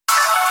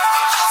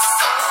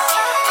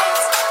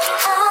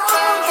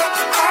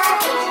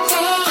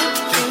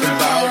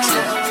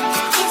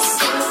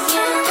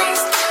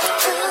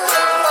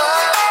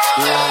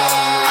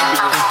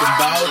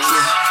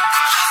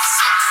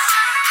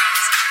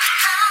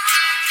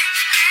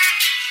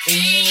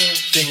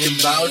Thinking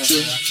about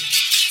you.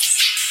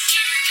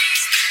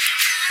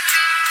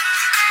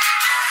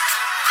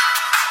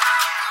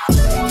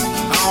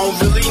 I don't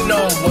really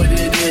know what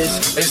it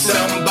is. It's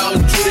something about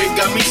you that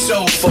got me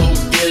so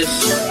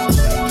focused.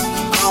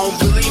 I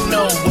don't really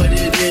know what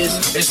it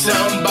is. It's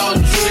something about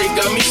you that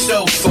got me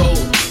so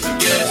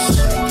focused.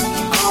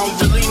 I don't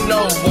really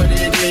know what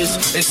it is.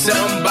 It's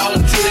something about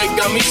you that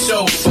got me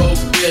so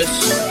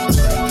focused.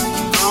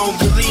 I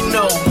don't really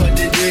know what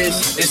it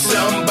is. It's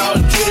something about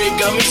you that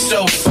got me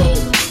so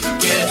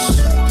focused.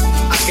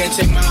 I can't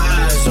take my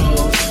eyes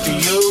off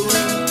you.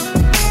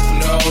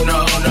 No,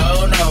 no,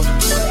 no, no.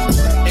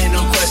 Ain't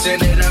no question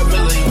that I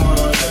really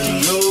want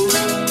you.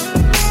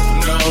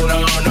 No, no,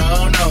 no,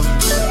 no.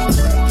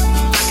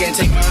 I can't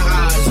take my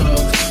eyes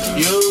off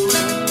you.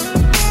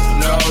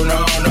 No, no,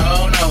 no,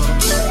 no.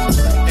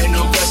 Ain't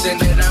no question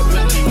that I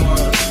really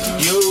want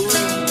you.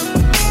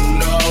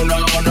 No, no,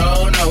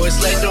 no, no.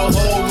 It's like the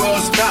whole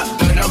world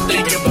stopped when I'm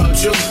thinking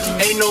about you.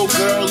 Ain't no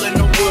girl in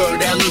the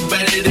world that look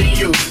better than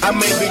you. I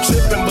may be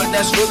tripping, but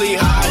that's really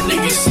how a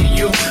nigga see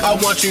you. I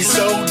want you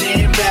so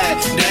damn bad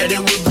that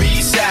it would be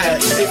sad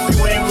if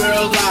you ain't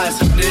realize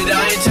that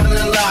I ain't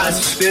telling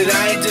lies, that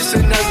I ain't just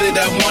another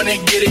that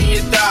wanna get in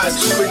your thighs.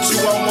 With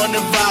you I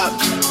wanna vibe,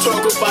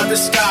 talk about the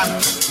sky,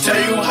 tell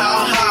you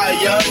how high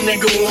young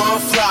nigga wanna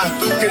fly.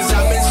 Cause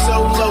I've been so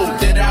low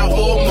that I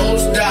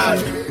almost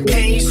died,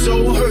 pain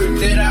so hurt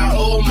that I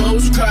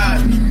almost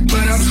cried.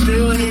 But I'm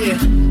still here,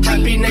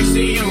 happy next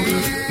to you.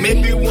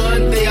 Maybe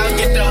one day I'll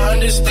get to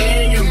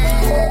understand you.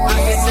 I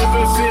can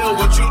never feel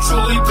what you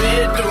truly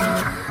been through,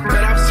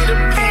 but I see the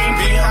pain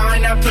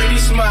behind that pretty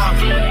smile.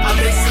 I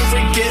make you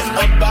forget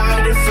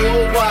about it for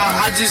a while.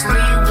 I just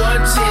need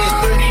one chance,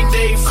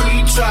 30-day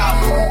free trial.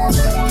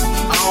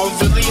 I don't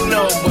really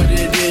know what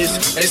it is.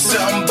 It's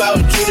something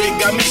about you that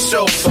got me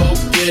so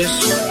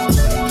focused.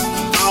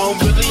 I don't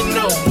really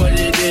know what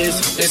it is.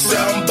 It's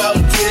something about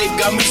you that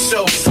got me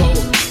so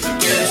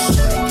focused.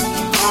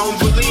 I don't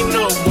really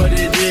know what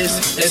it is.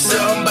 It's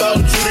something about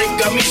you that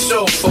got me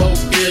so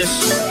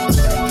focused.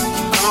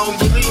 I don't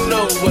really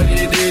know what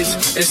it is.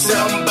 It's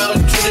something about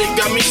you that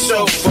got me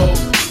so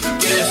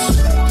focused.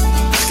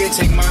 I can't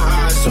take my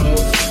eyes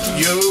off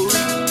you.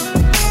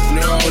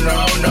 No,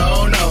 no,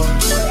 no, no.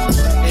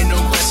 Ain't no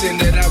question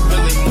that I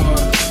really want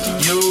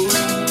you.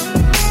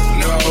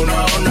 No, no,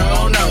 no,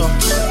 no.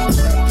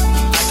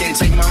 I can't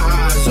take my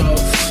eyes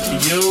off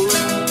you.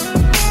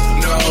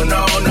 No,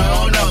 no, no,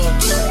 no.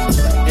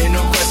 Ain't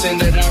no question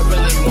that I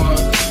really want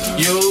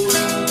you.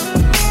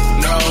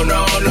 No,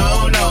 no, no,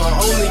 no. I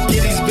only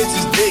get these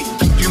bitches dick.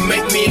 You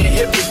make me a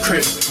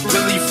hypocrite.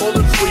 Really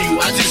falling for you.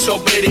 I just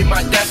hope it ain't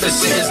my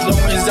deficit. As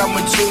long as I'm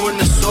with you in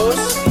the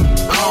source,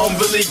 I don't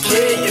really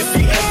care if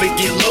you ever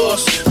get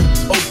lost.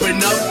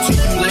 Open up to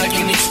you like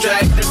an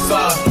extracted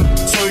file.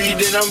 Show you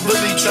that I'm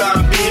really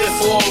trying to be here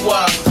for a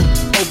while.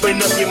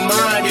 Open up your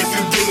mind if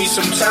you give me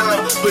some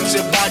time. Put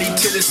your body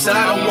to the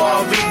side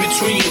while I read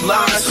between your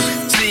lines.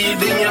 See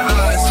it in your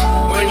eyes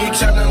when you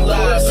telling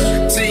lies.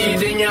 See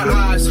it in your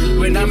eyes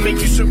when I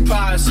make you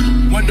surprised.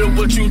 Wonder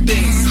what you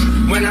think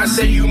when I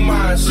say you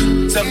mine.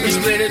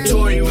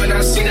 Self-explanatory when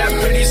I see that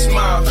pretty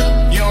smile.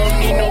 You don't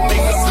need no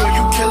makeup, girl,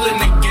 you killing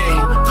the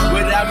game.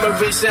 With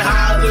admiration,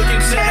 how I look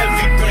into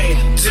every brain.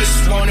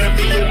 Just wanna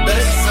be your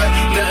best friend,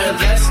 nothing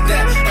less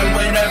than. And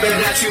whenever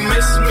that you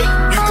miss me,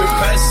 you can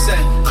press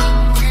that.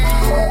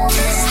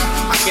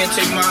 I can't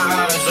take my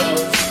eyes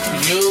off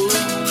you.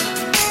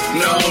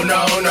 No,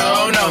 no, no,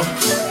 no.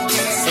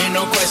 Ain't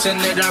no question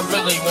that I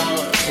really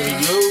want for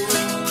you.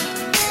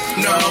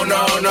 No,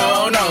 no,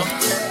 no, no.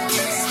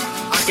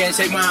 I can't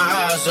take my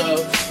eyes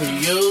off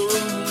you.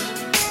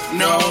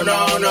 No, no,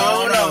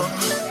 no, no.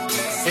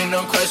 Ain't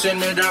no question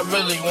that I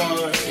really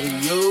want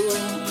you.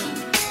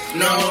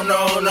 No,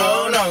 no,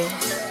 no, no.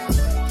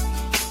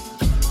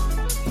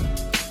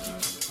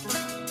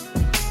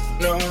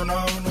 No, no,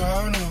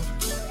 no, no.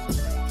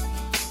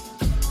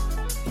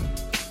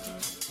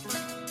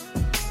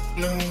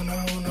 No,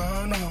 no.